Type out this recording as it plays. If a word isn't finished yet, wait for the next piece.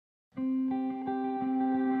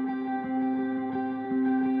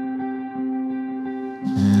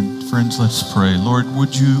Friends, let's pray. Lord,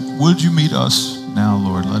 would you meet us now,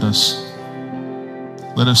 Lord? Let us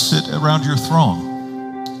sit around your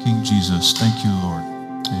throne. King Jesus, thank you, Lord.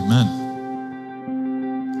 Amen.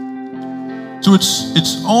 So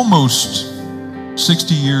it's almost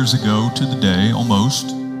 60 years ago to the day, almost,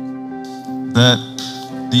 that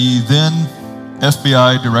the then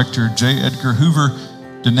FBI Director J. Edgar Hoover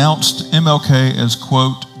denounced MLK as,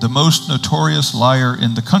 quote, the most notorious liar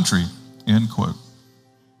in the country, end quote.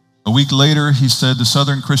 A week later, he said the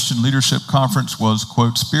Southern Christian Leadership Conference was,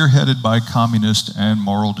 quote, spearheaded by communists and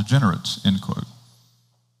moral degenerates, end quote.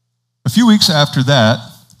 A few weeks after that,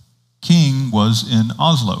 King was in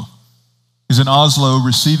Oslo. He's in Oslo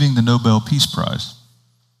receiving the Nobel Peace Prize.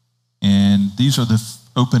 And these are the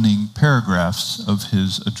opening paragraphs of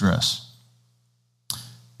his address.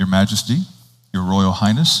 Your Majesty, Your Royal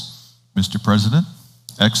Highness, Mr. President,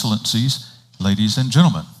 Excellencies, ladies and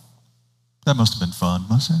gentlemen. That must have been fun,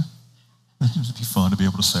 mustn't it? It must be fun to be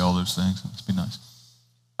able to say all those things. It must be nice.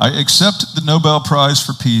 I accept the Nobel Prize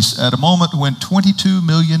for Peace at a moment when 22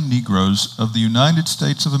 million Negroes of the United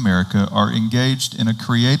States of America are engaged in a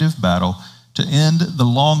creative battle to end the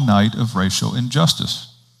long night of racial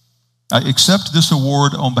injustice. I accept this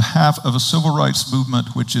award on behalf of a civil rights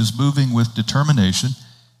movement which is moving with determination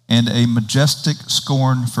and a majestic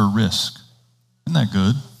scorn for risk. Isn't that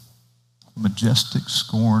good? Majestic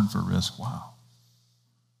scorn for risk. Wow.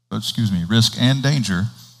 Risk and danger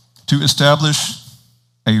to establish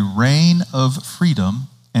a reign of freedom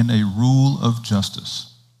and a rule of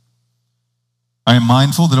justice. I am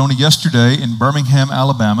mindful that only yesterday in Birmingham,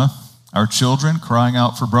 Alabama, our children crying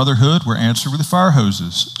out for brotherhood were answered with fire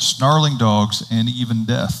hoses, snarling dogs, and even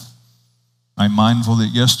death. I'm mindful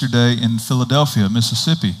that yesterday in Philadelphia,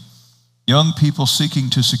 Mississippi, young people seeking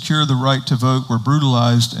to secure the right to vote were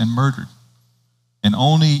brutalized and murdered. And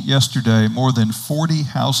only yesterday, more than 40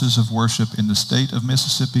 houses of worship in the state of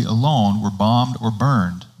Mississippi alone were bombed or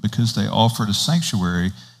burned because they offered a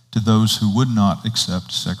sanctuary to those who would not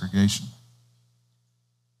accept segregation.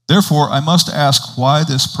 Therefore, I must ask why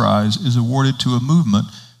this prize is awarded to a movement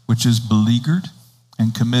which is beleaguered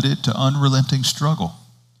and committed to unrelenting struggle,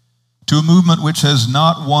 to a movement which has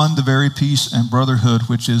not won the very peace and brotherhood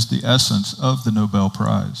which is the essence of the Nobel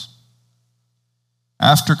Prize.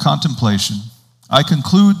 After contemplation, I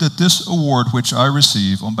conclude that this award which I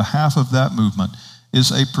receive on behalf of that movement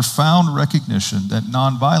is a profound recognition that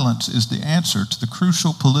nonviolence is the answer to the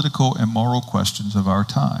crucial political and moral questions of our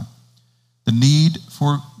time. The need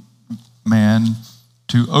for man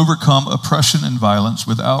to overcome oppression and violence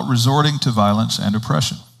without resorting to violence and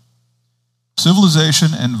oppression. Civilization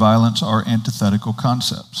and violence are antithetical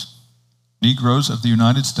concepts. Negroes of the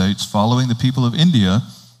United States, following the people of India,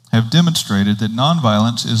 have demonstrated that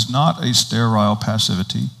nonviolence is not a sterile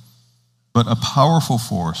passivity, but a powerful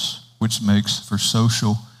force which makes for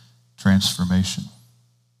social transformation.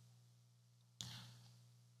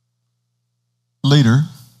 Later,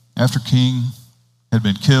 after King had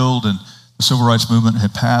been killed and the civil rights movement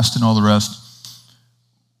had passed and all the rest,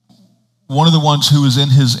 one of the ones who was in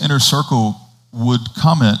his inner circle would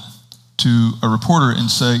comment to a reporter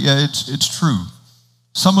and say, yeah, it's true.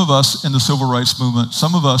 Some of us in the civil rights movement,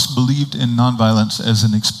 some of us believed in nonviolence as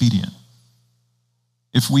an expedient.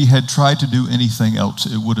 If we had tried to do anything else,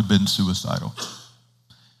 it would have been suicidal.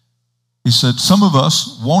 He said, some of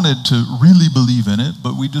us wanted to really believe in it,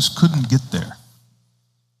 but we just couldn't get there.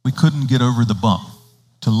 We couldn't get over the bump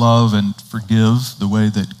to love and forgive the way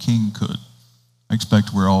that King could. I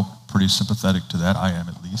expect we're all pretty sympathetic to that. I am,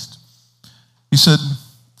 at least. He said,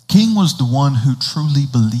 King was the one who truly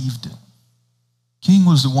believed it. King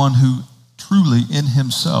was the one who truly in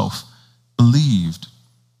himself believed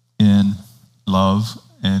in love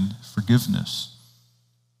and forgiveness.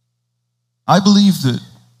 I believe that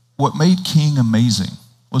what made King amazing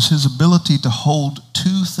was his ability to hold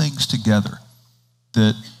two things together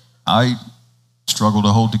that I struggle to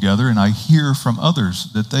hold together, and I hear from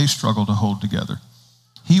others that they struggle to hold together.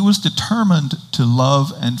 He was determined to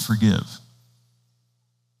love and forgive.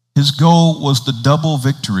 His goal was the double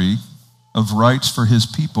victory of rights for his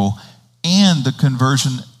people and the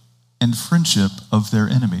conversion and friendship of their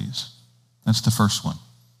enemies. That's the first one.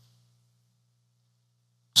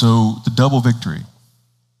 So the double victory,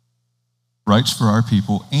 rights for our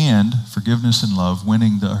people and forgiveness and love,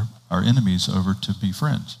 winning our enemies over to be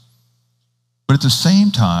friends. But at the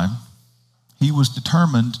same time, he was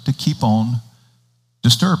determined to keep on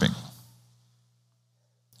disturbing.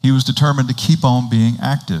 He was determined to keep on being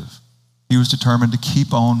active. He was determined to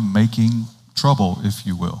keep on making trouble, if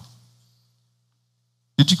you will.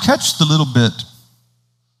 Did you catch the little bit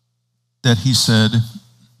that he said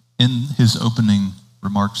in his opening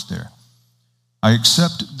remarks there. I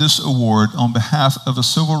accept this award on behalf of a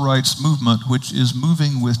civil rights movement which is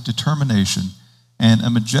moving with determination and a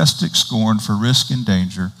majestic scorn for risk and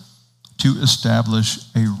danger to establish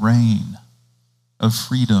a reign of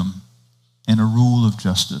freedom and a rule of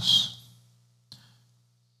justice.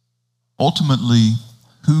 Ultimately,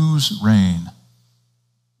 whose reign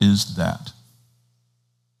is that?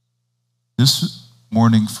 This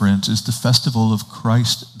morning, friends, is the festival of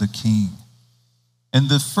Christ the King. And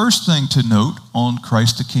the first thing to note on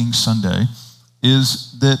Christ the King Sunday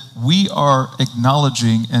is that we are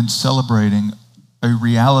acknowledging and celebrating a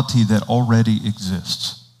reality that already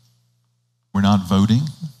exists. We're not voting.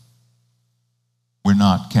 We're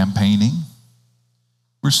not campaigning.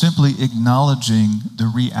 We're simply acknowledging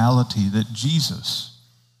the reality that Jesus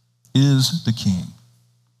is the King.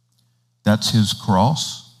 That's his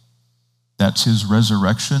cross. That's his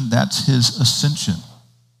resurrection. That's his ascension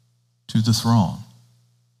to the throne.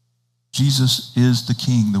 Jesus is the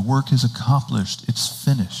King. The work is accomplished. It's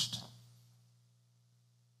finished.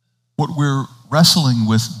 What we're wrestling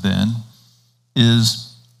with then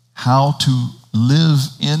is how to live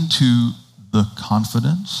into the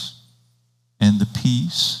confidence and the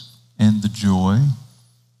peace and the joy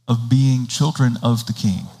of being children of the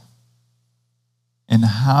King, and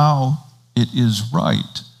how it is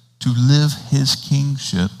right to live his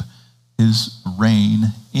kingship, his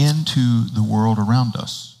reign into the world around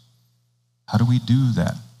us. How do we do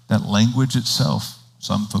that? That language itself,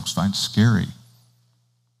 some folks find scary.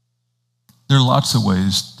 There are lots of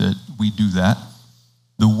ways that we do that.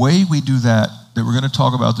 The way we do that we're going to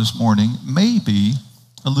talk about this morning may be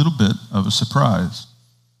a little bit of a surprise.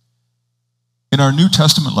 In our New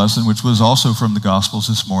Testament lesson, which was also from the Gospels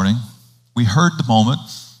this morning, we heard the moment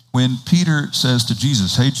when Peter says to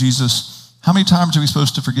Jesus, "Hey, Jesus, how many times are we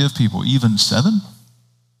supposed to forgive people? Even 7?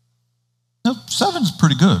 No, 7's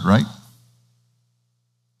pretty good, right?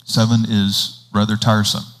 7 is rather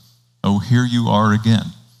tiresome. Oh, here you are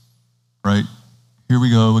again, right? Here we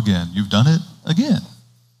go again. You've done it again.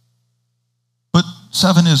 But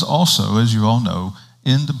 7 is also, as you all know,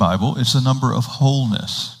 in the Bible, it's a number of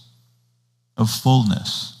wholeness, of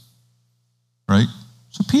fullness, right?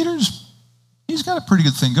 So he's got a pretty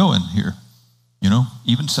good thing going here. You know,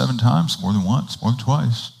 even 7 times, more than once, more than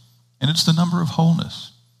twice. And it's the number of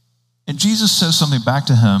wholeness. And Jesus says something back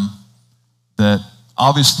to him that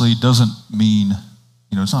obviously doesn't mean,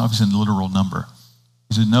 it's not obviously a literal number.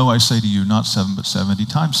 He said, "No, I say to you, not 7, but 70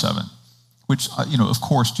 times 7. Which, of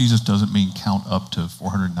course, Jesus doesn't mean count up to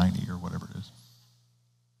 490 or whatever it is.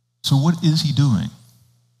 So what is he doing?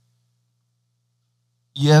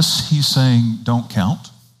 Yes, he's saying don't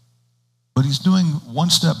count, but he's doing one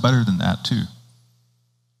step better than that too.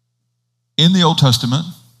 In the Old Testament,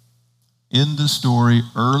 in the story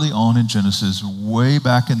early on in Genesis, way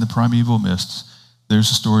back in the primeval mists,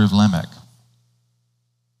 there's a story of Lamech.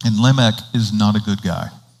 And Lamech is not a good guy.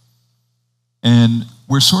 And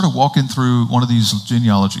we're sort of walking through one of these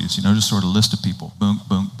genealogies, just sort of list of people, boom,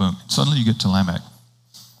 boom, boom. Suddenly you get to Lamech.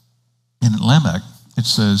 And in Lamech, it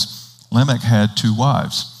says Lamech had 2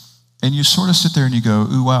 wives. And you sort of sit there and you go,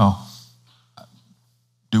 ooh, wow,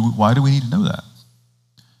 why do we need to know that?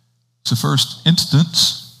 It's the first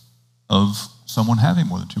instance of someone having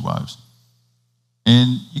more than 2 wives.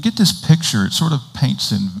 And you get this picture, it sort of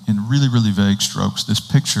paints in really, really vague strokes, this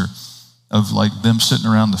picture of like them sitting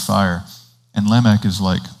around the fire. And Lamech is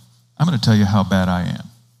like, I'm going to tell you how bad I am.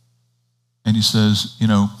 And he says,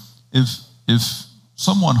 if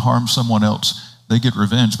someone harms someone else, they get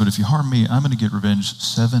revenge. But if you harm me, I'm going to get revenge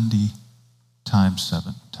 70 times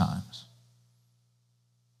 7 times.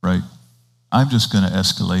 Right? I'm just going to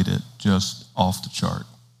escalate it just off the chart.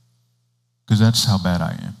 Because that's how bad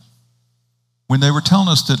I am. When they were telling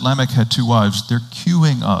us that Lamech had 2 wives, they're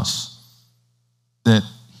cueing us that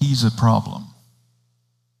he's a problem.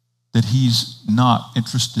 That he's not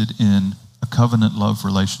interested in a covenant love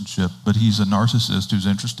relationship, but he's a narcissist who's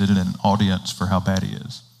interested in an audience for how bad he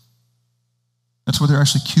is. That's what they're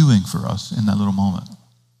actually cueing for us in that little moment.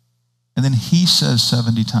 And then he says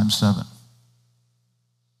 70 times 7.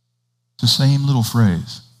 It's the same little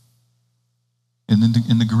phrase. And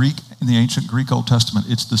in the ancient Greek Old Testament,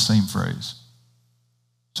 it's the same phrase.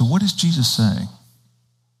 So what is Jesus saying?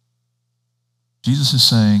 Jesus is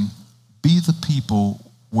saying, be the people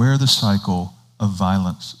where the cycle of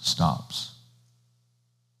violence stops.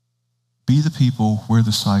 Be the people where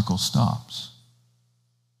the cycle stops.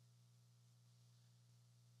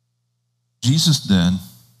 Jesus then,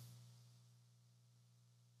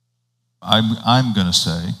 I'm going to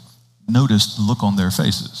say, noticed the look on their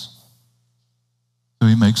faces. So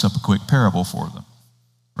he makes up a quick parable for them,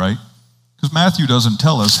 right? Because Matthew doesn't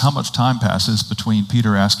tell us how much time passes between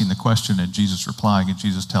Peter asking the question and Jesus replying and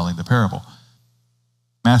Jesus telling the parable.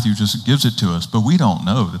 Matthew just gives it to us, but we don't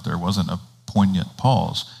know that there wasn't a poignant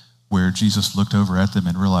pause where Jesus looked over at them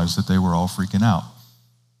and realized that they were all freaking out.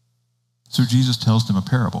 So Jesus tells them a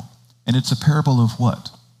parable. And it's a parable of what?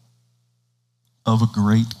 Of a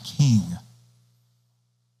great king.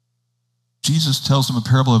 Jesus tells them a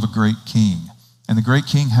parable of a great king. And the great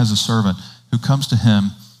king has a servant who comes to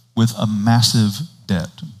him with a massive debt,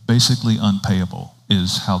 basically unpayable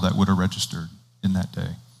is how that would have registered in that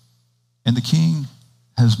day. And the king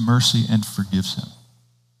has mercy and forgives him.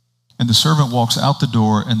 And the servant walks out the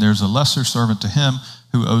door, and there's a lesser servant to him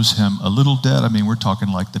who owes him a little debt. I mean, we're talking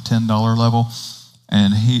like the $10 level.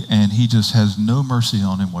 And he just has no mercy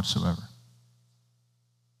on him whatsoever.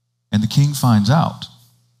 And the king finds out.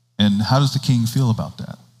 And how does the king feel about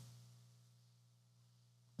that?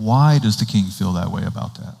 Why does the king feel that way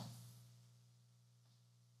about that?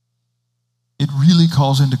 It really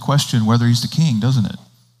calls into question whether he's the king, doesn't it?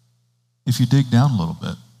 If you dig down a little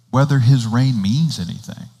bit, whether his reign means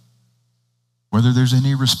anything, whether there's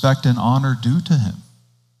any respect and honor due to him.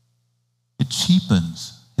 It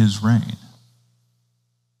cheapens his reign.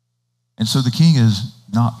 And so the king is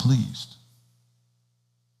not pleased.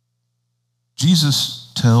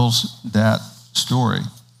 Jesus tells that story.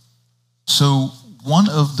 So one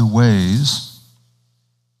of the ways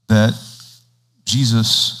that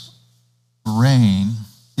Jesus' reign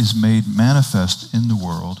is made manifest in the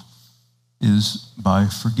world is by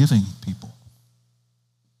forgiving people.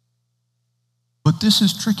 But this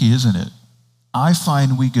is tricky, isn't it? I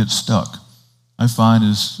find we get stuck. I find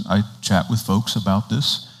as I chat with folks about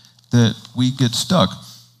this, that we get stuck.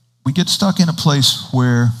 We get stuck in a place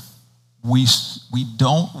where we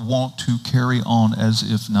don't want to carry on as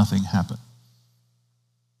if nothing happened.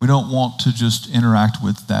 We don't want to just interact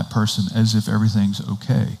with that person as if everything's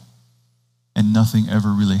okay and nothing ever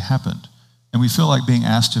really happened. And we feel like being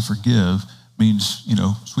asked to forgive means,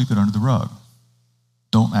 sweep it under the rug.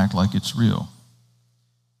 Don't act like it's real.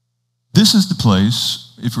 This is the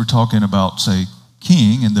place, if we're talking about, say,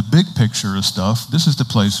 king and the big picture of stuff, this is the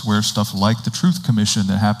place where stuff like the Truth Commission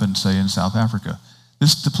that happened, say, in South Africa,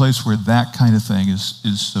 this is the place where that kind of thing is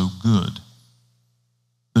so good.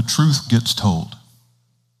 The truth gets told.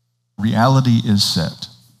 Reality is set.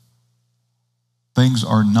 Things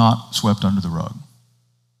are not swept under the rug.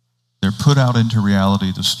 They're put out into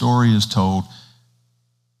reality. The story is told.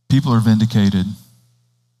 People are vindicated,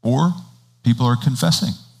 or people are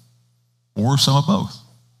confessing, or some of both,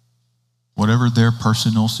 whatever their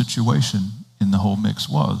personal situation in the whole mix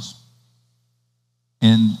was.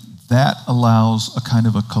 And that allows a kind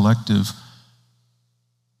of a collective,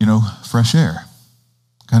 fresh air,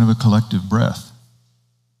 kind of a collective breath.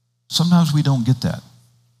 Sometimes we don't get that.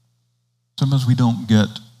 Sometimes we don't get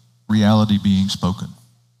reality being spoken,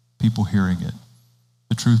 people hearing it,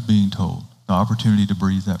 the truth being told, the opportunity to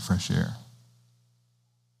breathe that fresh air.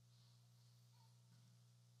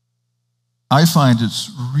 I find it's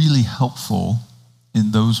really helpful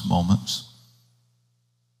in those moments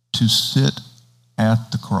to sit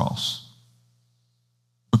at the cross,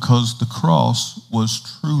 because the cross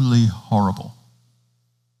was truly horrible.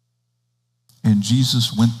 And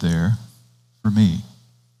Jesus went there for me.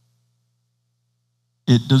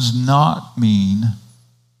 It does not mean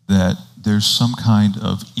that there's some kind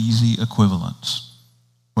of easy equivalence.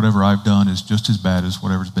 Whatever I've done is just as bad as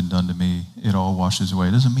whatever's been done to me. It all washes away.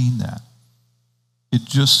 It doesn't mean that. It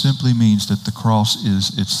just simply means that the cross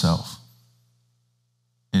is itself.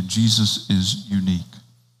 And Jesus is unique.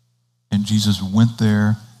 And Jesus went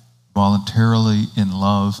there voluntarily in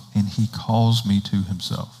love, and he calls me to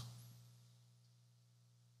himself.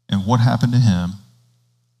 And what happened to him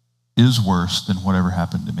is worse than whatever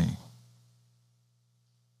happened to me.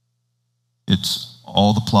 It's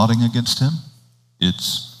all the plotting against him.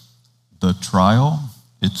 It's the trial.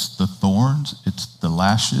 It's the thorns. It's the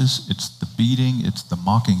lashes. It's the beating. It's the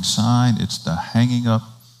mocking sign. It's the hanging up,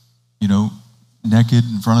 naked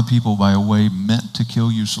in front of people by a way meant to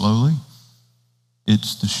kill you slowly.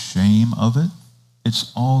 It's the shame of it.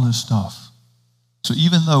 It's all this stuff. So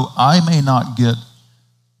even though I may not get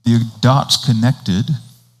the dots connected,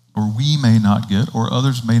 or we may not get, or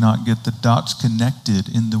others may not get the dots connected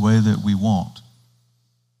in the way that we want,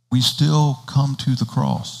 we still come to the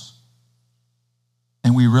cross.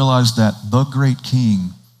 And we realize that the great King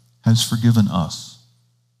has forgiven us.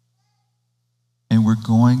 And we're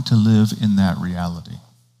going to live in that reality.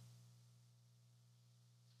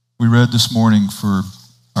 We read this morning for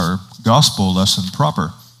our gospel lesson proper.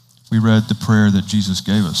 We read the prayer that Jesus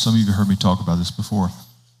gave us. Some of you heard me talk about this before.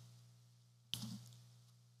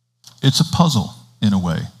 It's a puzzle in a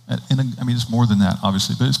way. It's more than that,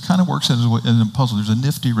 obviously, but it kind of works as a puzzle. There's a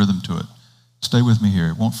nifty rhythm to it. Stay with me here.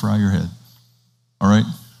 It won't fry your head. All right?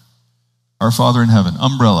 Our Father in heaven,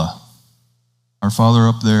 umbrella. Our Father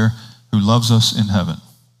up there who loves us in heaven.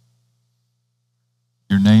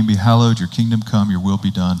 Your name be hallowed, your kingdom come, your will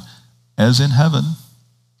be done, as in heaven,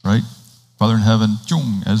 right? Father in heaven,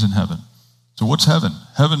 as in heaven. So what's heaven?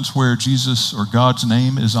 Heaven's where Jesus or God's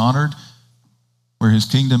name is honored, where his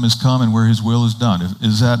kingdom has come and where his will is done.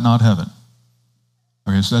 Is that not heaven?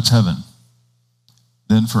 Okay, so that's heaven.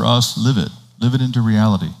 Then for us, live it into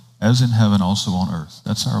reality, as in heaven, also on earth.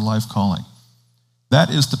 That's our life calling. That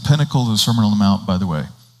is the pinnacle of the Sermon on the Mount, by the way.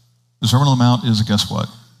 The Sermon on the Mount is, guess what?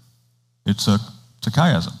 It's a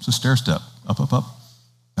chiasm. It's a stair step. Up, up, up,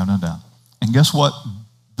 down, down, down. And guess what?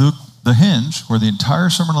 The hinge, where the entire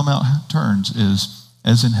Sermon on the Mount turns, is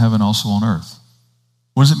as in heaven, also on earth.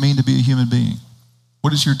 What does it mean to be a human being?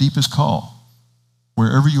 What is your deepest call?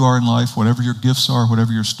 Wherever you are in life, whatever your gifts are,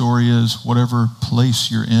 whatever your story is, whatever place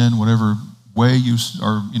you're in, whatever way you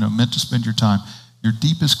are meant to spend your time, your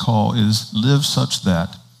deepest call is live such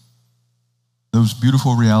that those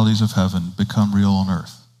beautiful realities of heaven become real on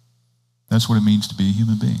earth. That's what it means to be a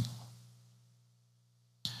human being.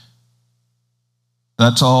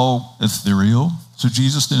 That's all ethereal. So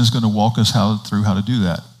Jesus then is going to walk us through how to do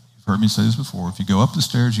that. You've heard me say this before. If you go up the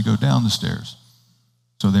stairs, you go down the stairs.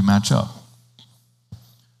 So they match up.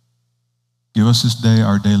 Give us this day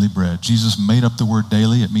our daily bread. Jesus made up the word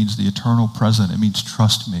daily. It means the eternal present. It means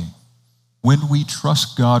trust me. When we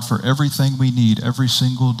trust God for everything we need every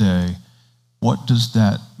single day, what does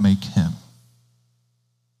that make him?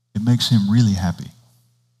 It makes him really happy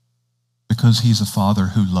because he's a Father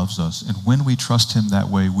who loves us. And when we trust him that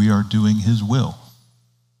way, we are doing his will.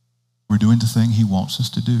 We're doing the thing he wants us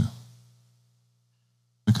to do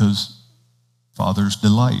because fathers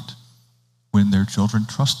delight when their children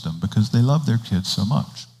trust them because they love their kids so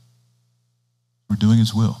much. We're doing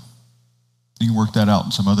his will. You can work that out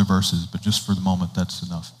in some other verses, but just for the moment, that's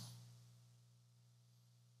enough.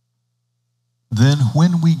 Then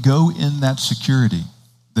when we go in that security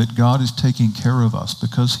that God is taking care of us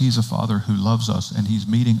because he's a Father who loves us and he's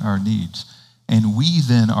meeting our needs, and we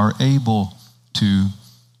then are able to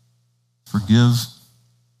forgive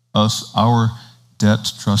us our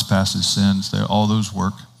debts, trespasses, sins, all those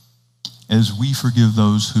work, as we forgive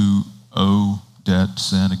those who owe debt,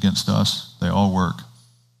 sin against us, they all work.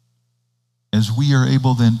 As we are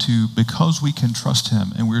able then to, because we can trust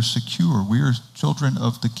him and we're secure, we are children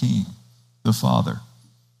of the King, the Father,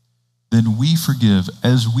 then we forgive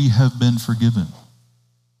as we have been forgiven.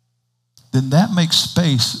 Then that makes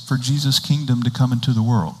space for Jesus' kingdom to come into the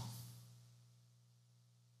world.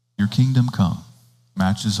 Your kingdom come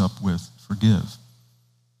matches up with forgive.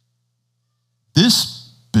 This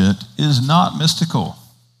bit is not mystical.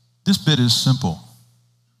 This bit is simple.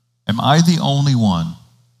 Am I the only one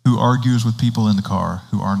who argues with people in the car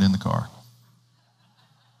who aren't in the car?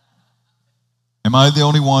 Am I the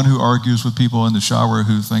only one who argues with people in the shower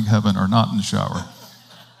who think heaven are not in the shower?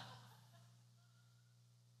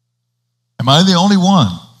 Am I the only one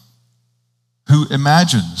who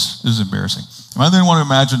imagines, this is embarrassing, am I the only one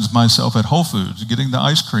who imagines myself at Whole Foods getting the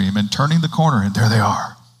ice cream and turning the corner and there they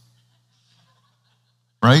are?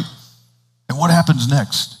 Right? And what happens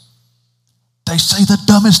next? They say the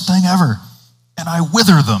dumbest thing ever, and I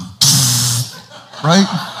wither them. Right?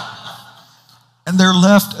 And they're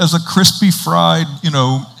left as a crispy fried,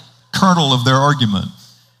 kernel of their argument.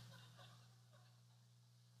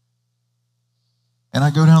 And I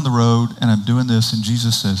go down the road and I'm doing this, and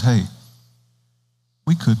Jesus says, hey,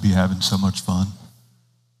 we could be having so much fun.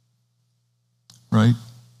 Right?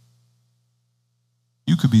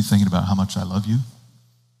 You could be thinking about how much I love you.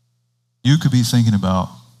 You could be thinking about,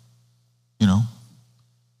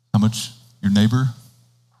 how much your neighbor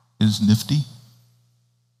is nifty.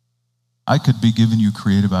 I could be giving you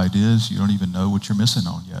creative ideas you don't even know what you're missing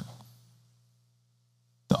on yet.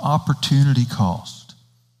 The opportunity cost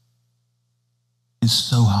is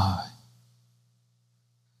so high.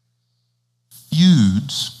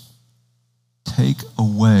 Feuds take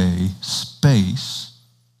away space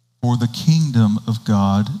for the kingdom of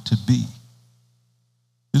God to be.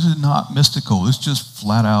 This is not mystical. It's just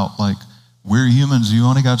flat out like, we're humans, you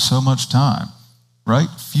only got so much time, right?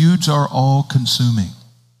 Feuds are all consuming.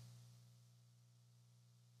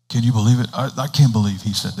 Can you believe it? I can't believe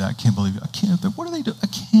he said that. I can't believe it. What do they do? I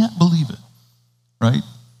can't believe it, right?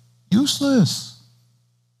 Useless,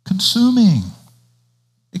 consuming,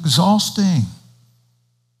 exhausting.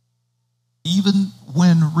 Even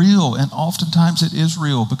when real, and oftentimes it is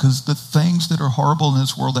real because the things that are horrible in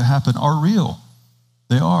this world that happen are real.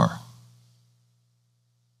 They are.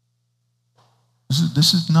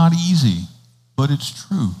 This is not easy, but it's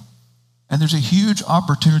true. And there's a huge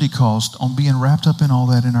opportunity cost on being wrapped up in all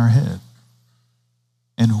that in our head.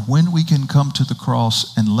 And when we can come to the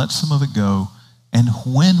cross and let some of it go, and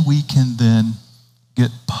when we can then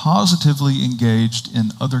get positively engaged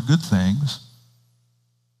in other good things,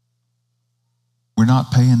 we're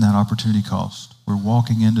not paying that opportunity cost. We're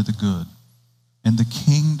walking into the good. And the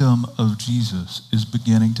kingdom of Jesus is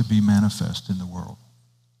beginning to be manifest in the world.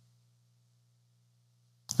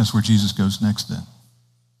 That's where Jesus goes next then.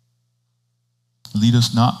 Lead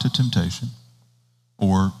us not to temptation,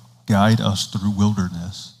 or guide us through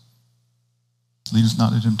wilderness. Lead us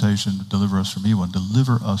not to temptation, to deliver us from evil, and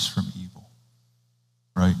deliver us from evil.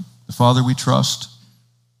 Right? The Father we trust,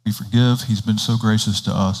 we forgive. He's been so gracious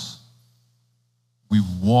to us. We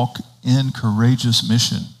walk in courageous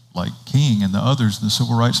mission like King and the others in the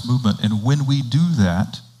civil rights movement. And when we do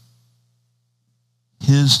that,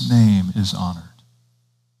 his name is honored.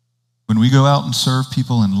 When we go out and serve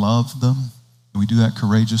people and love them, and we do that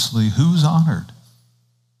courageously, who's honored?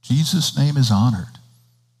 Jesus' name is honored.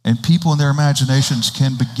 And people in their imaginations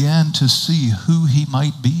can begin to see who he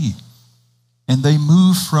might be. And they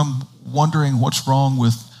move from wondering what's wrong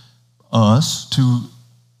with us to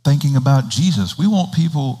thinking about Jesus. We want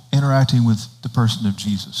people interacting with the person of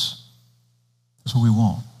Jesus. That's what we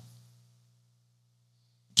want.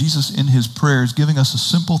 Jesus, in his prayer, is giving us a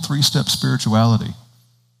simple 3-step spirituality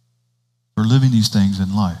for living these things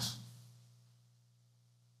in life.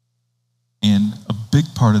 And a big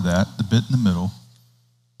part of that, the bit in the middle,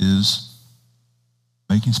 is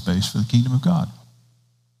making space for the kingdom of God.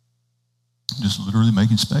 Just literally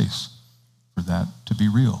making space for that to be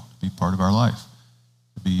real, to be part of our life,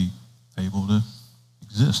 to be able to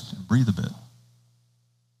exist and breathe a bit.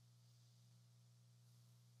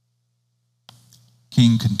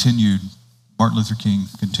 Martin Luther King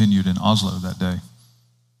continued in Oslo that day.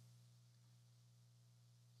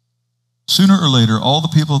 Sooner or later, all the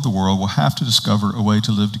people of the world will have to discover a way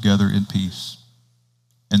to live together in peace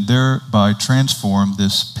and thereby transform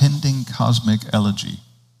this pending cosmic elegy.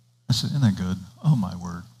 Isn't that good? Oh, my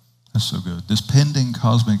word. That's so good. This pending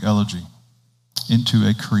cosmic elegy into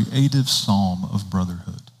a creative psalm of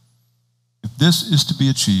brotherhood. If this is to be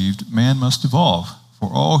achieved, man must evolve for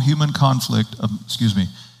all human conflict.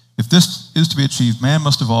 If this is to be achieved, man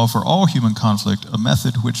must evolve for all human conflict a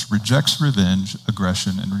method which rejects revenge,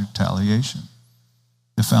 aggression, and retaliation.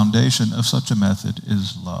 The foundation of such a method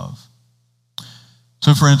is love.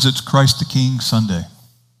 So, friends, it's Christ the King Sunday.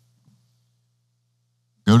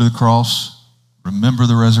 Go to the cross, remember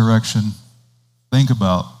the resurrection, think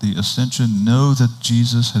about the ascension, know that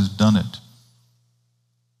Jesus has done it.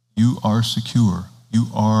 You are secure. You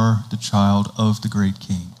are the child of the great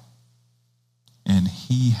King. And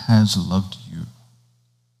he has loved you.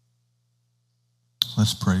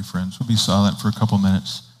 Let's pray, friends. We'll be silent for a couple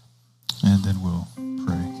minutes, and then we'll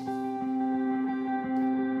pray.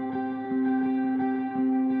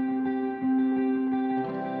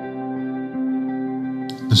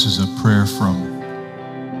 This is a prayer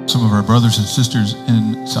from some of our brothers and sisters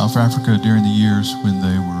in South Africa during the years when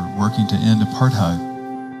they were working to end apartheid.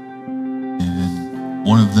 And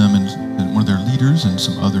one of them and one of their leaders and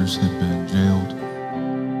some others had been jailed.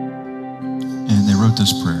 And they wrote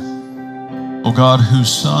this prayer. O God, whose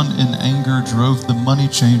son in anger drove the money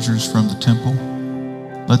changers from the temple,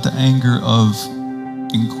 let the anger of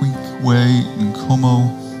Nkinkwe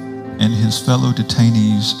Nkomo and his fellow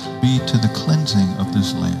detainees be to the cleansing of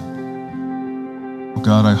this land. O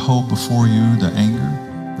God, I hold before you the anger,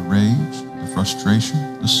 the rage, the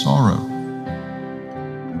frustration, the sorrow.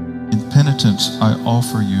 In penitence, I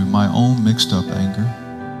offer you my own mixed up anger,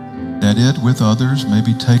 that it with others may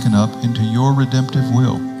be taken up into your redemptive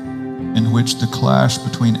will, in which the clash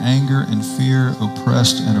between anger and fear,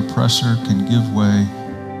 oppressed and oppressor, can give way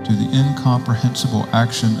to the incomprehensible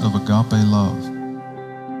action of agape love.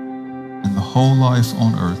 And the whole life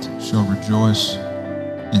on earth shall rejoice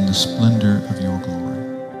in the splendor of your glory.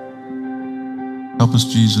 Help us,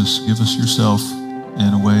 Jesus. Give us yourself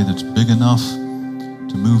in a way that's big enough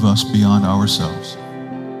to move us beyond ourselves.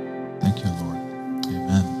 Thank you, Lord.